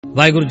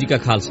ਵਾਹਿਗੁਰੂ ਜੀ ਕਾ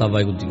ਖਾਲਸਾ,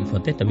 ਵਾਹਿਗੁਰੂ ਜੀ ਕੀ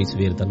ਫਤਿਹ। ਨਵੀਂ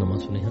ਸਵੇਰ ਦਾ ਨਵਾਂ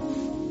ਸੁਨੇਹਾ।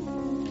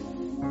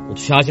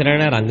 ਉਤਸ਼ਾਹ 'ਚ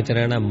ਰਹਿਣਾ, ਰੰਗ 'ਚ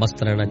ਰਹਿਣਾ,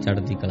 ਮਸਤ ਰਹਿਣਾ,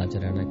 ਚੜ੍ਹਦੀ ਕਲਾ 'ਚ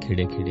ਰਹਿਣਾ,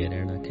 ਖੇੜੇ ਖੇੜੇ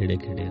ਰਹਿਣਾ, ਖੇੜੇ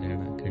ਖੇੜੇ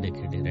ਰਹਿਣਾ, ਖੇੜੇ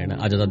ਖੇੜੇ ਰਹਿਣਾ।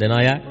 ਅੱਜ ਦਾ ਦਿਨ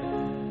ਆਇਆ,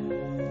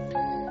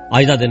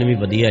 ਅੱਜ ਦਾ ਦਿਨ ਵੀ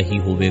ਵਧੀਆ ਹੀ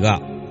ਹੋਵੇਗਾ।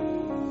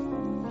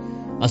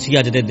 ਅਸੀਂ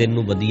ਅੱਜ ਦੇ ਦਿਨ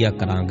ਨੂੰ ਵਧੀਆ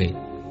ਕਰਾਂਗੇ,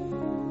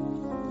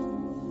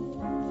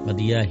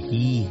 ਵਧੀਆ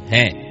ਹੀ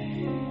ਹੈ।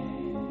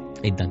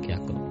 ਏਦਾਂ ਕਿਆ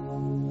ਕਰੋ।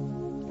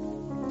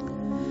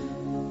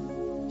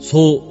 ਸੋ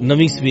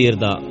ਨਵੀਂ ਸਵੇਰ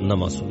ਦਾ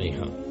ਨਵਾਂ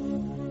ਸੁਨੇਹਾ।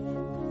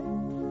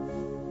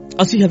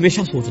 ਅਸੀਂ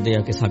ਹਮੇਸ਼ਾ ਸੋਚਦੇ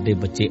ਹਾਂ ਕਿ ਸਾਡੇ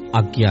ਬੱਚੇ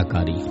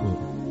ਆਗਿਆਕਾਰੀ ਹੋਣ,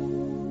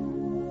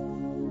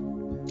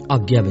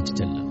 ਆਗਿਆ ਵਿੱਚ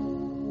ਚੱਲਣ।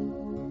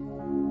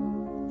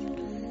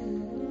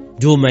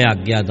 ਜੋ ਮੈਂ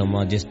ਆਗਿਆ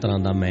ਦੇਵਾਂ, ਜਿਸ ਤਰ੍ਹਾਂ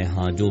ਦਾ ਮੈਂ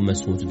ਹਾਂ, ਜੋ ਮੈਂ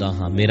ਸੋਚਦਾ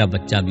ਹਾਂ, ਮੇਰਾ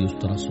ਬੱਚਾ ਵੀ ਉਸ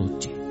ਤਰ੍ਹਾਂ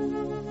ਸੋਚੇ।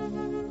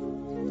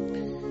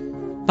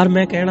 ਪਰ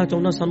ਮੈਂ ਕਹਿਣਾ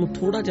ਚਾਹੁੰਦਾ, ਸਾਨੂੰ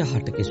ਥੋੜਾ ਜਿਹਾ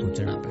ਹਟ ਕੇ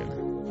ਸੋਚਣਾ ਪੈਣਾ।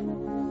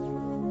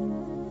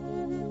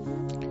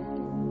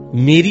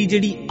 ਮੇਰੀ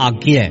ਜਿਹੜੀ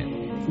ਆਗਿਆ ਹੈ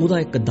ਉਹਦਾ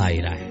ਇੱਕ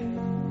ਦਾਇਰਾ ਹੈ।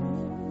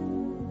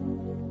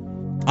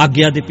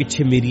 ਆਗਿਆ ਦੇ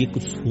ਪਿੱਛੇ ਮੇਰੀ ਇੱਕ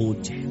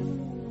ਸੋਚ ਹੈ,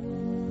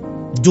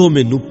 ਜੋ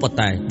ਮੈਨੂੰ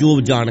ਪਤਾ ਹੈ, ਜੋ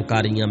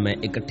ਜਾਣਕਾਰੀਆਂ ਮੈਂ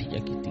ਇਕੱਠੀਆਂ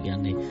ਕੀਤੀਆਂ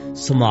ਨੇ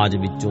ਸਮਾਜ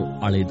ਵਿੱਚੋਂ,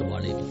 ਆਲੇ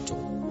ਦੁਆਲੇ ਵਿੱਚੋਂ,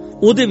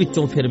 ਉਹਦੇ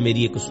ਵਿੱਚੋਂ ਫਿਰ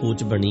ਮੇਰੀ ਇੱਕ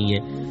ਸੋਚ ਬਣੀ ਹੈ।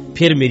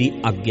 ਫਿਰ ਮੇਰੀ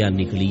ਆਗਿਆ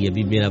ਨਿਕਲੀ ਹੈ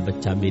ਵੀ ਮੇਰਾ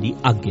ਬੱਚਾ ਮੇਰੀ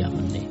ਆਗਿਆ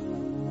ਮੰਨੇ।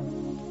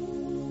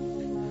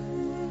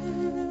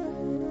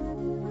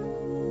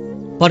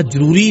 ਪਰ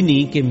ਜ਼ਰੂਰੀ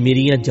ਨਹੀਂ ਕਿ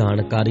ਮੇਰੀਆਂ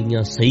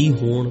ਜਾਣਕਾਰੀਆਂ ਸਹੀ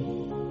ਹੋਣ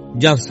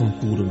ਜਾਂ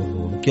ਸੰਪੂਰਨ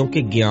ਹੋਣ,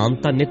 ਕਿਉਂਕਿ ਗਿਆਨ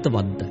ਤਾਂ ਨਿਤ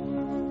ਵੱਧਦਾ।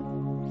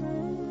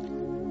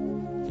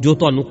 ਜੋ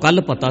ਤੁਹਾਨੂੰ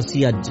ਕੱਲ ਪਤਾ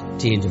ਸੀ ਅੱਜ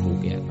ਚੇਂਜ ਹੋ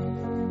ਗਿਆ।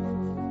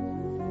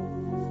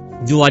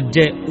 ਜੋ ਅੱਜ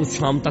ਹੈ ਉਹ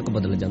ਸ਼ਾਮ ਤੱਕ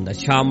ਬਦਲ ਜਾਂਦਾ,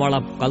 ਸ਼ਾਮ ਵਾਲਾ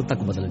ਕੱਲ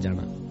ਤੱਕ ਬਦਲ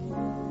ਜਾਣਾ।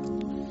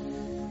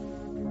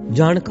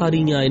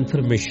 ਜਾਣਕਾਰੀਆਂ,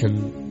 ਇਨਫੋਰਮੇਸ਼ਨ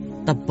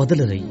ਤਾਂ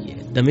ਬਦਲ ਰਹੀ ਹੈ,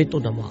 ਨਵੇਂ ਤੋਂ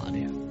ਨਵਾਂ ਆ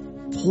ਰਿਹਾ,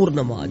 ਹੋਰ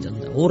ਨਵਾਂ ਆ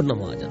ਜਾਂਦਾ, ਹੋਰ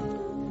ਨਵਾਂ ਆ ਜਾਂਦਾ।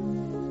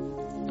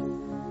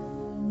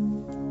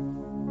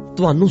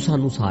 ਤੁਹਾਨੂੰ,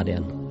 ਸਾਨੂੰ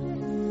ਸਾਰਿਆਂ ਨੂੰ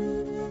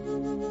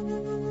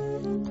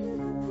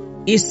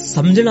ਇਹ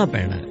ਸਮਝਣਾ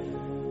ਪੈਣਾ ਹੈ।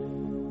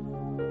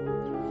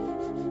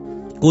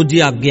 ਕੁਝ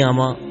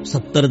ਆਗਿਆਵਾਂ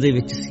 70 ਦੇ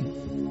ਵਿੱਚ ਸੀ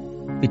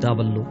ਪਿਤਾ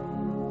ਵੱਲੋਂ,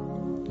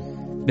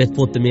 ਬੇ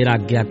ਪੁੱਤ ਮੇਰਾ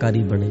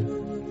ਆਗਿਆਕਾਰੀ ਬਣੇ।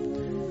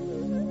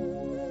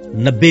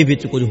 90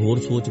 ਵਿੱਚ ਕੁਝ ਹੋਰ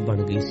ਸੋਚ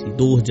ਬਣ ਗਈ ਸੀ,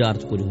 2000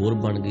 ਚ ਕੁਝ ਹੋਰ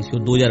ਬਣ ਗਈ ਸੀ,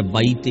 ਉਹ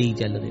 2022-23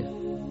 ਚੱਲ ਰਿਹਾ,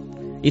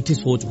 ਇੱਥੇ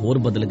ਸੋਚ ਹੋਰ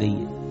ਬਦਲ ਗਈ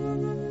ਹੈ।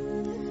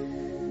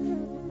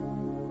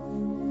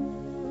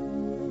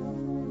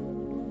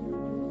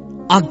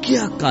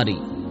 ਆਗਿਆਕਾਰੀ,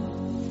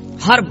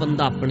 ਹਰ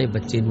ਬੰਦਾ ਆਪਣੇ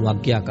ਬੱਚੇ ਨੂੰ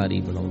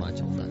ਆਗਿਆਕਾਰੀ ਬਣਾਉਣਾ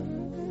ਚਾਹੁੰਦਾ,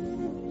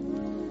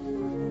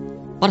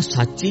 ਪਰ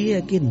ਸੱਚ ਇਹ ਹੈ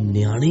ਕਿ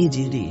ਨਿਆਣੇ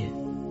ਜਿਹੜੇ ਹੈ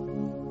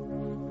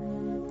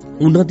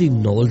ਉਹਨਾਂ ਦੀ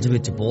ਨੌਲੇਜ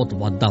ਵਿੱਚ ਬਹੁਤ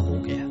ਵਾਧਾ ਹੋ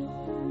ਗਿਆ।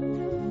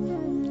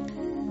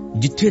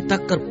 ਜਿੱਥੇ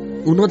ਤੱਕ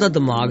ਉਹਨਾਂ ਦਾ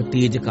ਦਿਮਾਗ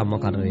ਤੇਜ਼ ਕੰਮ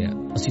ਕਰ ਰਿਹਾ,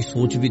 ਅਸੀਂ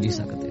ਸੋਚ ਵੀ ਨਹੀਂ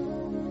ਸਕਦੇ।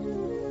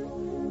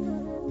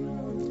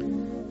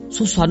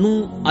 ਸੋ ਸਾਨੂੰ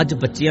ਅੱਜ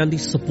ਬੱਚਿਆਂ ਦੀ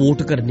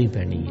ਸਪੋਰਟ ਕਰਨੀ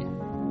ਪੈਣੀ ਹੈ।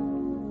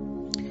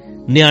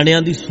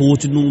 ਨਿਆਣਿਆਂ ਦੀ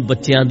ਸੋਚ ਨੂੰ,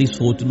 ਬੱਚਿਆਂ ਦੀ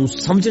ਸੋਚ ਨੂੰ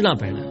ਸਮਝਣਾ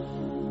ਪੈਣਾ,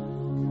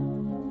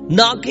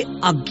 ਨਾ ਕਿ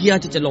ਆਗਿਆ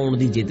 'ਚ ਚਲਾਉਣ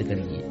ਦੀ ਜਿੱਦ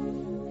ਕਰੀਏ।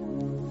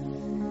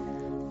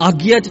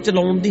 ਆਗਿਆ 'ਚ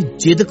ਚਲਾਉਣ ਦੀ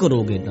ਜਿੱਦ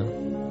ਕਰੋਗੇ ਨਾ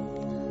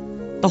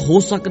ਤਾਂ ਹੋ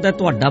ਸਕਦਾ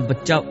ਤੁਹਾਡਾ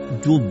ਬੱਚਾ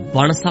ਜੋ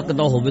ਬਣ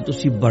ਸਕਦਾ ਹੋਵੇ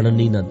ਤੁਸੀਂ ਬਣਨ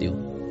ਹੀ ਨਾ ਦਿਓ।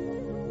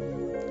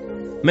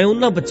 ਮੈਂ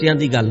ਉਹਨਾਂ ਬੱਚਿਆਂ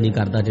ਦੀ ਗੱਲ ਨਹੀਂ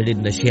ਕਰਦਾ ਜਿਹੜੇ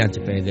ਨਸ਼ਿਆਂ 'ਚ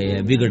ਪੈ ਗਏ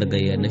ਹੈ, ਵਿਗੜ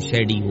ਗਏ ਹੈ,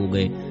 ਨਸ਼ੇੜੀ ਹੋ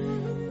ਗਏ,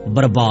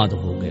 ਬਰਬਾਦ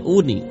ਹੋ ਗਏ।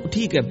 ਉਹ ਨਹੀਂ,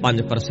 ਠੀਕ ਹੈ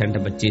 5%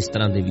 ਬੱਚੇ ਇਸ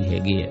ਤਰ੍ਹਾਂ ਦੇ ਵੀ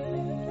ਹੈਗੇ ਹੈ,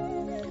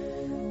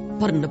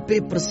 ਪਰ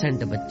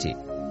 90% ਬੱਚੇ,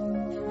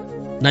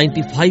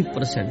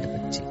 95%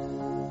 ਬੱਚੇ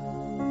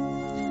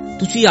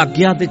ਤੁਸੀਂ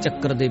ਆਗਿਆ ਦੇ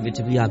ਚੱਕਰ ਦੇ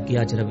ਵਿੱਚ ਵੀ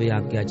ਆਗਿਆ 'ਚ ਰਵੇ,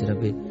 ਆਗਿਆ 'ਚ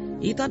ਰਵੇ।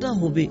 ਇਹ ਤਾਂ ਨਾ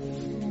ਹੋਵੇ,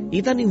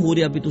 ਇਹ ਤਾਂ ਨਹੀਂ ਹੋ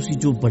ਰਿਹਾ ਵੀ ਤੁਸੀਂ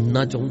ਜੋ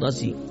ਬਣਨਾ ਚਾਹੁੰਦਾ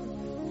ਸੀ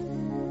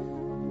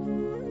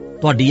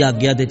ਤੁਹਾਡੀ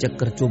ਆਗਿਆ ਦੇ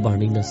ਚੱਕਰ 'ਚੋਂ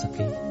ਬਣ ਹੀ ਨਾ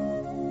ਸਕੇ।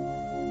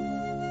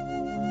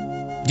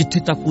 ਜਿੱਥੇ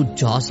ਤੱਕ ਉਹ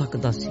ਜਾ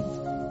ਸਕਦਾ ਸੀ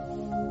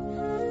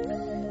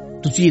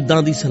ਤੁਸੀਂ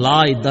ਇਦਾਂ ਦੀ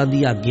ਸਲਾਹ, ਇਦਾਂ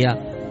ਦੀ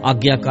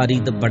ਆਗਿਆਕਾਰੀ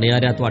ਬਣਿਆ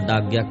ਰਿਹਾ, ਤੁਹਾਡਾ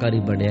ਆਗਿਆਕਾਰੀ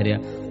ਬਣਿਆ ਰਿਹਾ,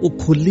 ਉਹ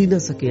ਖੁੱਲ ਹੀ ਨਾ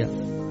ਸਕਿਆ।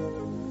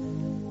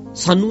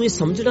 ਸਾਨੂੰ ਇਹ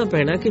ਸਮਝਣਾ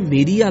ਪੈਣਾ ਕਿ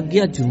ਮੇਰੀ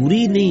ਆਗਿਆ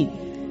ਜ਼ਰੂਰੀ ਨਹੀਂ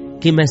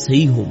ਕਿ ਮੈਂ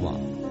ਸਹੀ ਹੋਵਾਂ।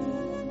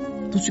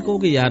 ਤੁਸੀਂ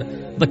ਕਹੋਗੇ ਯਾਰ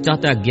ਬੱਚਾ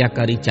ਤਾਂ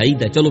ਆਗਿਆਕਾਰੀ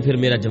ਚਾਹੀਦਾ, ਚਲੋ ਫਿਰ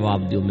ਮੇਰਾ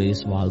ਜਵਾਬ ਦਿਓ ਮੇਰੇ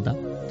ਸਵਾਲ ਦਾ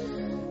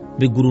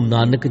ਵੀ ਗੁਰੂ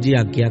ਨਾਨਕ ਜੀ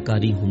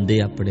ਆਗਿਆਕਾਰੀ ਹੁੰਦੇ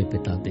ਆਪਣੇ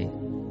ਪਿਤਾ ਦੇ,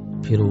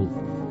 ਫਿਰ ਉਹ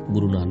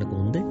ਗੁਰੂ ਨਾਨਕ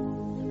ਹੁੰਦੇ?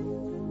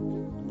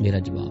 ਮੇਰਾ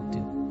ਜਵਾਬ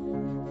ਦਿਓ।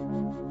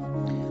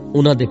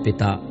 ਉਹਨਾਂ ਦੇ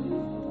ਪਿਤਾ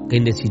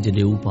ਕਹਿੰਦੇ ਸੀ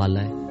ਜਨੇਊ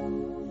ਪਾਲਾ ਹੈ,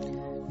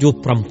 ਜੋ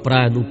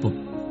ਪਰੰਪਰਾ ਨੂੰ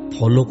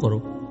ਫੋਲੋ ਕਰੋ,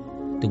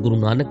 ਤੇ ਗੁਰੂ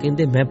ਨਾਨਕ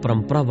ਕਹਿੰਦੇ ਮੈਂ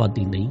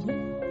ਪਰੰਪਰਾਵਾਦੀ ਨਹੀਂ,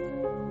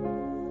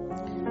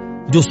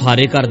 ਜੋ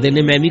ਸਾਰੇ ਕਰਦੇ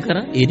ਨੇ ਮੈਂ ਵੀ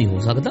ਕਰਾਂ, ਇਹ ਨਹੀਂ ਹੋ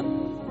ਸਕਦਾ।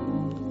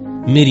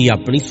 ਮੇਰੀ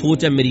ਆਪਣੀ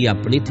ਸੋਚ ਹੈ, ਮੇਰੀ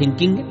ਆਪਣੀ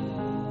ਥਿੰਕਿੰਗ ਹੈ,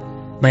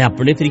 ਮੈਂ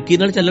ਆਪਣੇ ਤਰੀਕੇ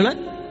ਨਾਲ ਚੱਲਣਾ,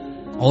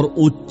 ਔਰ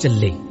ਉਹ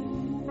ਚੱਲੇ,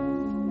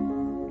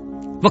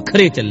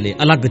 ਵੱਖਰੇ ਚੱਲੇ,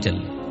 ਅਲੱਗ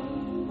ਚੱਲੇ।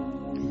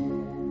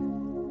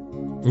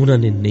 ਉਹਨਾਂ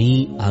ਨੇ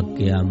ਨਹੀਂ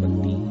ਆਗਿਆ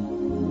ਮੰਨੀ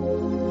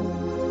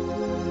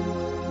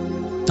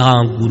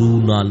ਤਾਂ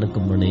ਗੁਰੂ ਨਾਨਕ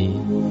ਬਣੇ,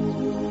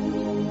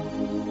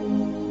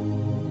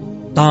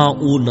 ਤਾਂ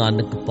ਉਹ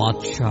ਨਾਨਕ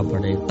ਪਾਤਸ਼ਾਹ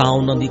ਬਣੇ, ਤਾਂ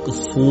ਉਹਨਾਂ ਦੀ ਇੱਕ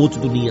ਸੋਚ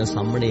ਦੁਨੀਆ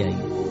ਸਾਹਮਣੇ ਆਈ।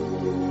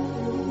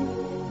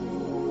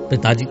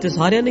 ਪਿਤਾ ਜੀ ਤੇ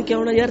ਸਾਰਿਆਂ ਨੇ ਕਿਹਾ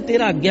ਹੋਣਾ ਯਾਰ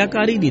ਤੇਰਾ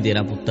ਆਗਿਆਕਾਰੀ ਨਹੀਂ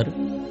ਤੇਰਾ ਪੁੱਤਰ,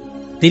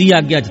 ਤੇਰੀ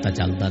ਆਗਿਆ 'ਚ ਤਾਂ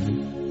ਚੱਲਦਾ ਨਹੀਂ।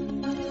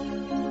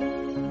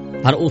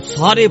 ਪਰ ਉਹ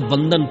ਸਾਰੇ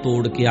ਬੰਧਨ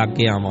ਤੋੜ ਕੇ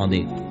ਆਗਿਆਵਾਂ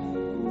ਦੇ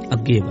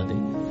ਅੱਗੇ ਵਧੇ।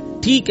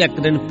 ਠੀਕ ਇੱਕ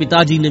ਦਿਨ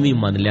ਪਿਤਾ ਜੀ ਨੇ ਵੀ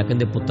ਮੰਨ ਲਿਆ,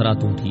 ਕਹਿੰਦੇ ਪੁੱਤਰਾ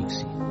ਤੂੰ ਠੀਕ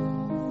ਸੀ।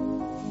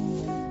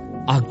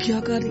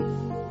 ਆਗਿਆਕਾਰੀ।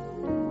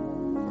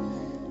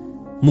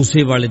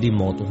 ਮੂਸੇ ਵਾਲੇ ਦੀ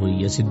ਮੌਤ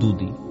ਹੋਈ ਹੈ, ਸਿੱਧੂ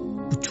ਦੀ।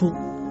 ਪੁੱਛੋ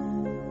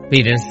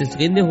ਪੇਰੈਂਟਸ ਤੇ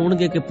ਕਹਿੰਦੇ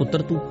ਹੋਣਗੇ ਕਿ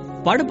ਪੁੱਤਰ ਤੂੰ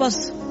ਪੜ੍ਹ, ਬਸ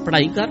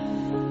ਪੜ੍ਹਾਈ ਕਰ,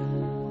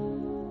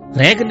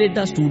 ਰਹਿ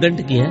ਕੈਨੇਡਾ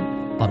ਸਟੂਡੈਂਟ ਗਿਆ,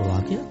 ਪਰ ਉਹ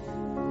ਆ ਗਿਆ।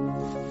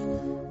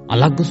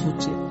 ਅਲੱਗ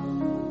ਸੋਚੇ,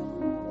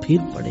 ਫਿਰ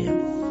ਪੜ੍ਹਿਆ।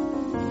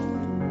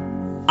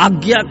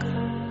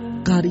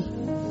 ਆਗਿਆਕਾਰੀ।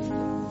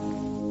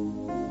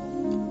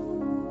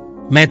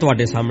 ਮੈਂ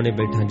ਤੁਹਾਡੇ ਸਾਹਮਣੇ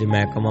ਬੈਠਾ, ਜੇ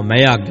ਮੈਂ ਕਹਾਂ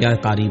ਮੈਂ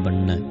ਆਗਿਆਕਾਰੀ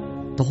ਬਣਨਾ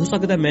ਤਾਂ ਹੋ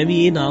ਸਕਦਾ ਮੈਂ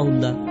ਵੀ ਇਹ ਨਾ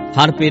ਹੁੰਦਾ।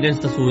 ਹਰ ਪੇਰੈਂਟਸ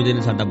ਤਾਂ ਸੋਚਦੇ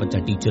ਨੇ ਸਾਡਾ ਬੱਚਾ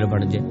ਟੀਚਰ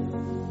ਬਣ ਜਾ,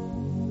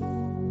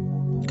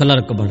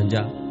 ਕਲਰਕ ਬਣ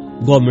ਜਾ,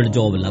 ਗਵਰਨਮੈਂਟ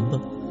ਜੌਬ ਲੱਭ,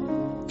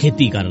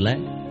 ਖੇਤੀ ਕਰ ਲੈ।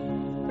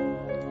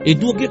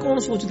 ਇਦੋਂ ਅੱਗੇ ਕੌਣ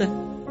ਸੋਚਦਾ?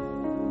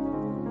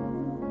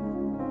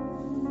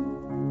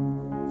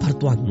 ਪਰ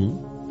ਤੁਹਾਨੂੰ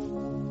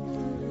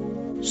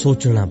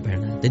ਸੋਚਣਾ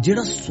ਪੈਣਾ। ਤੇ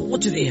ਜਿਹੜਾ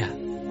ਸੋਚ ਰਿਹਾ,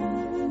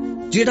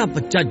 ਜਿਹੜਾ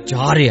ਬੱਚਾ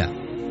ਜਾ ਰਿਹਾ,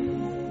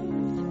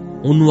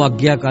 ਉਹਨੂੰ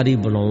ਆਗਿਆਕਾਰੀ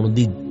ਬਣਾਉਣ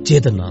ਦੀ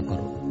ਜਿੱਦ ਨਾ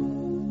ਕਰੋ।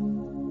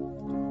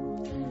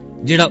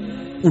 ਜਿਹੜਾ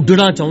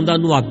ਉੱਡਣਾ ਚਾਹੁੰਦਾ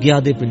ਉਹਨੂੰ ਆਗਿਆ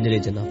ਦੇ ਪਿੰਜਰੇ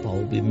 'ਚ ਨਾ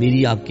ਪਾਓ ਵੀ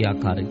ਮੇਰੀ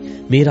ਆਗਿਆਕਾਰੀ,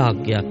 ਮੇਰਾ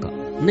ਆਗਿਆਕਾਰ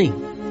ਨਹੀਂ।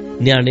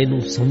 ਨਿਆਣੇ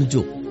ਨੂੰ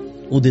ਸਮਝੋ,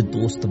 ਉਹਦੇ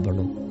ਦੋਸਤ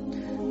ਬਣੋ।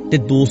 ਤੇ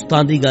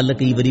ਦੋਸਤਾਂ ਦੀ ਗੱਲ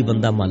ਕਈ ਵਾਰੀ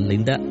ਬੰਦਾ ਮੰਨ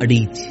ਲੈਂਦਾ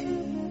ਅੜੀਚ।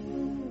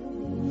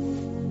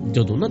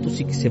 ਜਦੋਂ ਨਾ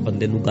ਤੁਸੀਂ ਕਿਸੇ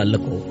ਬੰਦੇ ਨੂੰ ਗੱਲ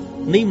ਕਹੋ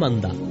ਨਹੀਂ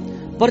ਮੰਨਦਾ,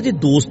 ਪਰ ਜੇ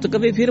ਦੋਸਤ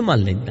ਕਵੇ ਫਿਰ ਮੰਨ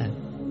ਲੈਂਦਾ।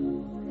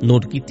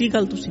 ਨੋਟ ਕੀਤੀ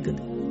ਗੱਲ ਤੁਸੀਂ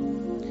ਕਦੇ?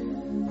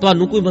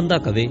 ਤੁਹਾਨੂੰ ਕੋਈ ਬੰਦਾ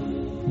ਕਵੇ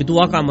ਵੀ ਤੂੰ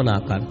ਆਹ ਕੰਮ ਨਾ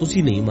ਕਰ,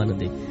 ਤੁਸੀਂ ਨਹੀਂ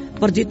ਮੰਨਦੇ,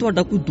 ਪਰ ਜੇ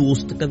ਤੁਹਾਡਾ ਕੋਈ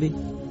ਦੋਸਤ ਕਵੇ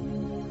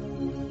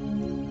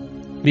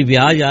ਵੀ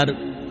ਵਿਆਹ ਯਾਰ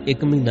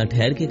 1 ਮਹੀਨਾ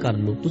ਠਹਿਰ ਕੇ ਕਰ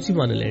ਲਓ, ਤੁਸੀਂ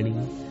ਮੰਨ ਲੈਣੀ।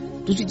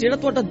 ਤੁਸੀਂ ਜਿਹੜਾ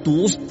ਤੁਹਾਡਾ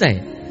ਦੋਸਤ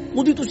ਹੈ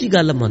ਉਹਦੀ ਤੁਸੀਂ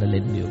ਗੱਲ ਮੰਨ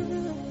ਲੈਂਦੇ ਹੋ।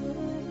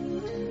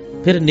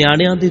 ਫਿਰ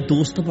ਨਿਆਣਿਆਂ ਦੇ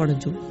ਦੋਸਤ ਬਣ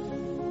ਜਾਓ,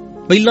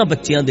 ਪਹਿਲਾਂ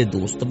ਬੱਚਿਆਂ ਦੇ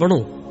ਦੋਸਤ ਬਣੋ,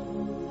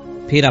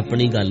 ਫਿਰ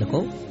ਆਪਣੀ ਗੱਲ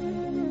ਕਹੋ।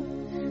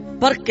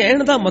 ਪਰ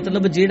ਕਹਿਣ ਦਾ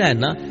ਮਤਲਬ ਜਿਹੜਾ ਹੈ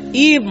ਨਾ,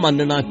 ਇਹ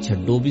ਮੰਨਣਾ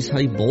ਛੱਡੋ ਵੀ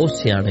ਸਾਰੀ ਬਹੁਤ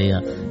ਸਿਆਣੇ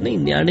ਆ। ਨਹੀਂ,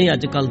 ਨਿਆਣੇ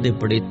ਅੱਜ ਕੱਲ ਦੇ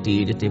ਬੜੇ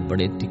ਤੇਜ਼ ਤੇ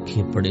ਬੜੇ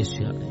ਤਿੱਖੇ, ਬੜੇ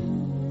ਸਿਆਣੇ,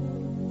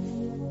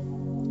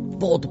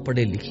 ਬਹੁਤ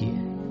ਪੜ੍ਹੇ ਲਿਖੇ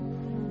ਹੈ।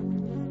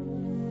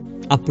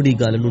 ਆਪਣੀ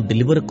ਗੱਲ ਨੂੰ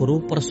ਡਿਲੀਵਰ ਕਰੋ,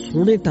 ਪਰ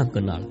ਸੋਹਣੇ ਢੰਗ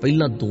ਨਾਲ।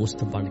 ਪਹਿਲਾਂ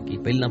ਦੋਸਤ ਬਣ ਕੇ,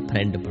 ਪਹਿਲਾਂ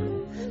ਫਰੈਂਡ ਬਣੋ,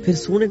 ਫਿਰ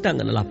ਸੋਹਣੇ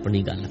ਢੰਗ ਨਾਲ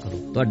ਆਪਣੀ ਗੱਲ ਕਰੋ,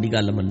 ਤੁਹਾਡੀ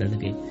ਗੱਲ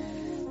ਮੰਨਣਗੇ।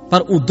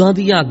 ਪਰ ਉਦਾਂ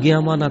ਦੀਆਂ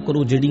ਆਗਿਆਵਾਂ ਨਾ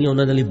ਕਰੋ ਜਿਹੜੀਆਂ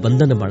ਉਹਨਾਂ ਦੇ ਲਈ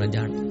ਬੰਧਨ ਬਣ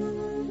ਜਾਣ।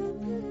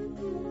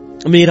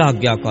 ਮੇਰਾ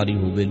ਆਗਿਆਕਾਰੀ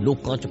ਹੋਵੇ,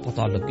 ਲੋਕਾਂ 'ਚ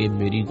ਪਤਾ ਲੱਗੇ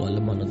ਮੇਰੀ ਗੱਲ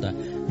ਮੰਨਦਾ,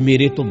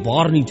 ਮੇਰੇ ਤੋਂ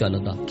ਬਾਹਰ ਨਹੀਂ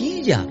ਚੱਲਦਾ। ਕੀ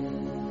ਯਾਰ,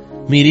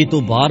 ਮੇਰੇ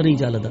ਤੋਂ ਬਾਹਰ ਨਹੀਂ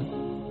ਚੱਲਦਾ?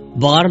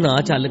 ਬਾਹਰ ਨਾ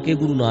ਚੱਲ ਕੇ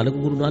ਗੁਰੂ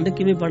ਨਾਨਕ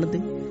ਕਿਵੇਂ ਬਣਦੇ?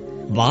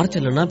 ਬਾਹਰ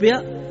ਚੱਲਣਾ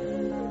ਪਿਆ,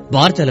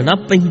 ਬਾਹਰ ਚੱਲਣਾ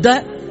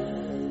ਪੈਂਦਾ।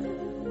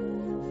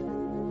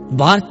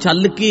 ਬਾਹਰ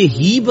ਚੱਲ ਕੇ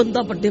ਹੀ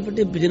ਬੰਦਾ ਵੱਡੇ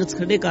ਵੱਡੇ ਬਿਜ਼ਨਸ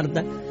ਖੜੇ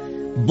ਕਰਦਾ।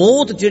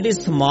 ਬਹੁਤ ਜਿਹੜੇ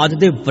ਸਮਾਜ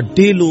ਦੇ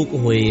ਵੱਡੇ ਲੋਕ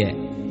ਹੋਏ ਐ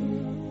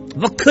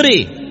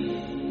ਵੱਖਰੇ,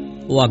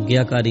 ਉਹ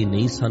ਆਗਿਆਕਾਰੀ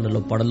ਨਹੀਂ ਸਨ। ਲੋ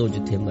ਪੜ੍ਹ ਲਓ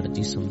ਜਿੱਥੇ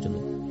ਮਰਜ਼ੀ, ਸਮਝ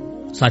ਲਓ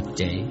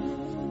ਸੱਚ ਹੈ।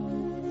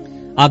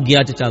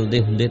 ਆਗਿਆ 'ਚ ਚੱਲਦੇ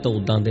ਹੁੰਦੇ ਤਾਂ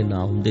ਉਦਾਂ ਦੇ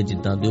ਨਾ ਹੁੰਦੇ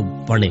ਜਿੱਦਾਂ ਦੇ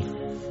ਉਹ ਬਣੇ।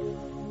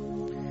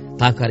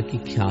 ਤਾਂ ਕਰਕੇ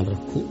ਖਿਆਲ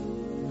ਰੱਖੋ,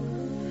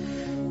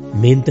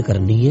 ਮਿਹਨਤ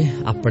ਕਰਨੀ ਹੈ,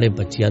 ਆਪਣੇ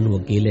ਬੱਚਿਆਂ ਨੂੰ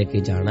ਅੱਗੇ ਲੈ ਕੇ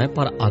ਜਾਣਾ ਹੈ,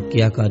 ਪਰ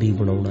ਆਗਿਆਕਾਰੀ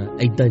ਬਣਾਉਣਾ।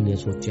 ਏਦਾਂ ਹੀ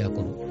ਸੋਚਿਆ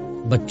ਕਰੋ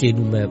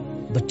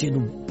ਬੱਚੇ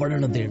ਨੂੰ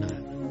ਪੜ੍ਹਨ ਦੇਣਾ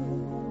ਹੈ,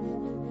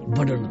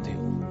 ਪੜ੍ਹਨ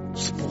ਦਿਓ,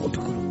 ਸਪੋਰਟ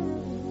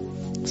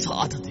ਕਰੋ,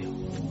 ਸਾਥ ਦਿਓ।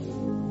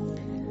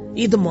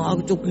 ਇਹ ਦਿਮਾਗ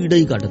 'ਚੋਂ ਕੀੜਾ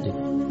ਹੀ ਕੱਢ ਦਿਓ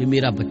ਵੀ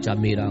ਮੇਰਾ ਬੱਚਾ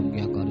ਮੇਰਾ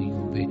ਆਗਿਆਕਾਰੀ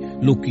ਹੋਵੇ।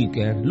 ਲੋਕੀ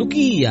ਕਹਿਣ,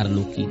 ਲੋਕੀ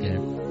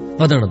ਕਹਿਣ,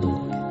 ਵਧਣ ਦਿਓ,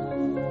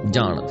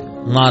 ਜਾਣ ਦਿਓ,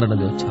 ਮਾਰਨ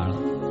ਦਿਓ ਛਾਲ।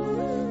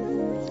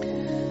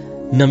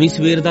 ਨਵੀਂ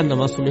ਸਵੇਰ ਦਾ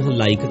ਨਵਾਂ ਸੁਨੇਹਾ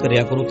ਲਾਈਕ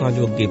ਕਰਿਆ ਕਰੋ ਤਾਂ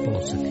ਜੋ ਅੱਗੇ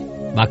ਪਹੁੰਚ ਸਕੇ।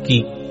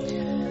 ਬਾਕੀ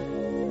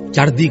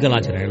ਚੜ੍ਹਦੀ ਕਲਾ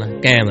 'ਚ ਰਹਿਣਾ,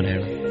 ਕਾਇਮ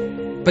ਰਹਿਣਾ।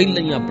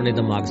 ਪਹਿਲਾਂ ਹੀ ਆਪਣੇ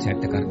ਦਿਮਾਗ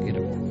ਸੈੱਟ ਕਰਕੇ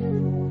ਰੱਖੋ,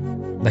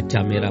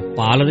 ਬੱਚਾ ਮੇਰਾ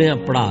ਪਾਲ ਰਿਹਾ,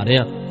 ਪੜ੍ਹਾ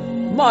ਰਿਹਾ,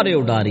 ਮਾਰੇ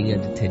ਉਡਾਰੀਆਂ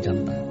ਜਿੱਥੇ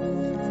ਜਾਂਦਾ।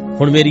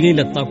 ਹੁਣ ਮੇਰੀਆਂ ਹੀ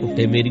ਲੱਤਾਂ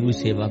ਕੁੱਟੇ, ਮੇਰੀ ਕੋਈ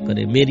ਸੇਵਾ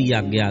ਕਰੇ, ਮੇਰੀ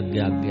ਆਗਿਆ।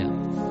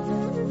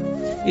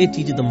 ਇਹ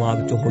ਚੀਜ਼ ਦਿਮਾਗ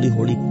 'ਚੋਂ ਹੌਲੀ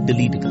ਹੌਲੀ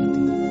ਡਿਲੀਟ ਕਰ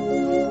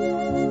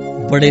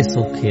ਦਿਓ। ਬੜੇ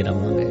ਸੌਖੇ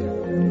ਰਵਾਂਗੇ,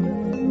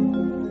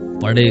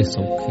 ਬੜੇ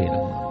ਸੌਖੇ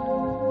ਰਵਾਂਗੇ,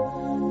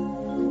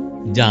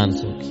 ਜਾਨ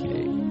ਸੌਖੀ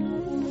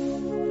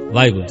ਰਹੇਗੀ।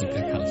 ਵਾਹਿਗੁਰੂ ਜੀ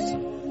ਕਾ ਖਾਲਸਾ,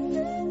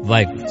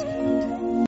 ਵਾਹਿਗੁਰੂ ਜੀ।